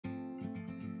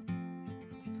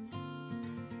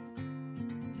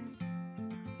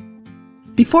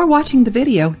Before watching the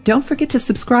video, don't forget to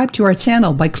subscribe to our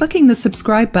channel by clicking the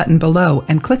subscribe button below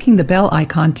and clicking the bell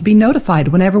icon to be notified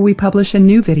whenever we publish a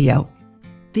new video.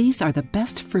 These are the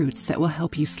best fruits that will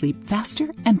help you sleep faster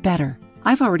and better.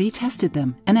 I've already tested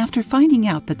them, and after finding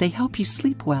out that they help you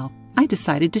sleep well, I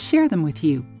decided to share them with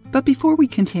you. But before we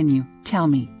continue, tell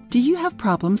me, do you have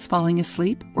problems falling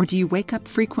asleep, or do you wake up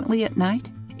frequently at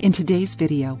night? In today's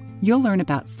video, you'll learn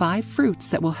about 5 fruits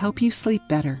that will help you sleep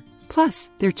better.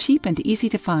 Plus, they're cheap and easy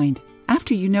to find.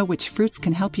 After you know which fruits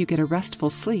can help you get a restful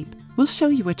sleep, we'll show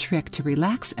you a trick to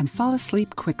relax and fall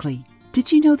asleep quickly.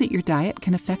 Did you know that your diet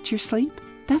can affect your sleep?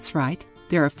 That's right.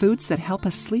 There are foods that help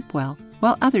us sleep well,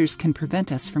 while others can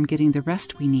prevent us from getting the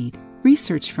rest we need.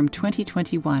 Research from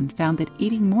 2021 found that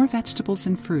eating more vegetables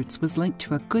and fruits was linked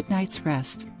to a good night's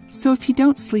rest. So if you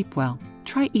don't sleep well,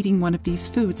 try eating one of these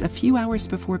foods a few hours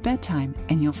before bedtime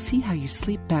and you'll see how you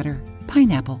sleep better.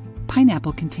 Pineapple.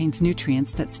 Pineapple contains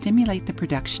nutrients that stimulate the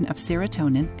production of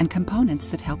serotonin and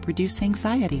components that help reduce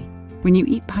anxiety. When you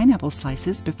eat pineapple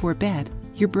slices before bed,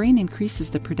 your brain increases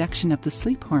the production of the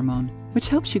sleep hormone, which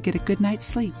helps you get a good night's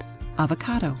sleep.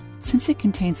 Avocado. Since it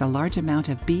contains a large amount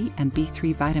of B and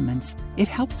B3 vitamins, it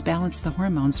helps balance the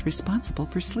hormones responsible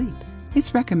for sleep.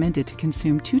 It's recommended to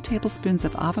consume 2 tablespoons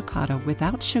of avocado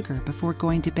without sugar before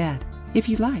going to bed. If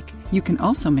you like, you can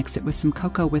also mix it with some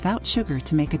cocoa without sugar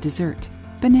to make a dessert.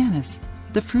 Bananas.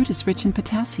 The fruit is rich in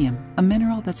potassium, a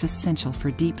mineral that's essential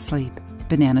for deep sleep.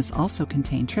 Bananas also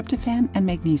contain tryptophan and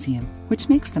magnesium, which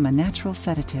makes them a natural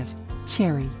sedative.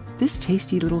 Cherry. This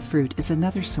tasty little fruit is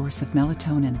another source of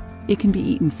melatonin. It can be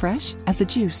eaten fresh, as a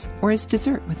juice, or as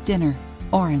dessert with dinner.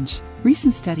 Orange.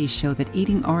 Recent studies show that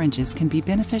eating oranges can be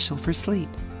beneficial for sleep.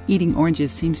 Eating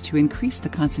oranges seems to increase the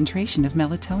concentration of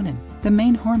melatonin, the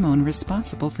main hormone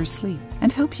responsible for sleep,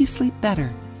 and help you sleep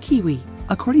better. Kiwi.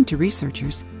 According to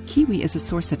researchers, kiwi is a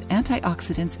source of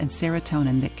antioxidants and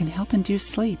serotonin that can help induce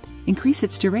sleep, increase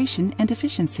its duration and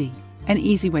efficiency. An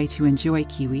easy way to enjoy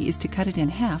kiwi is to cut it in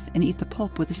half and eat the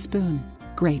pulp with a spoon.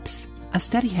 Grapes. A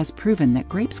study has proven that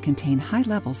grapes contain high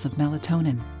levels of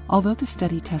melatonin. Although the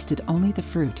study tested only the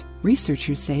fruit,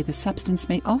 researchers say the substance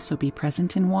may also be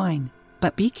present in wine.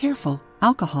 But be careful,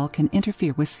 alcohol can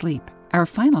interfere with sleep. Our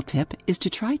final tip is to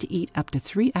try to eat up to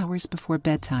 3 hours before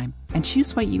bedtime and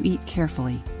choose what you eat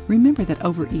carefully. Remember that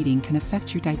overeating can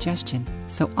affect your digestion,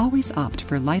 so always opt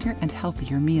for lighter and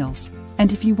healthier meals.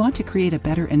 And if you want to create a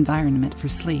better environment for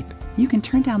sleep, you can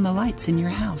turn down the lights in your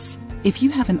house. If you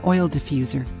have an oil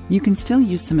diffuser, you can still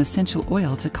use some essential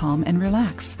oil to calm and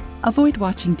relax. Avoid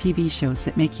watching TV shows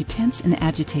that make you tense and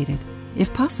agitated.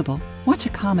 If possible, watch a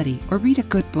comedy or read a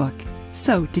good book.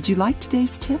 So, did you like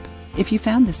today's tip? If you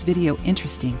found this video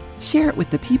interesting, share it with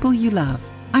the people you love.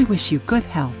 I wish you good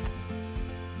health.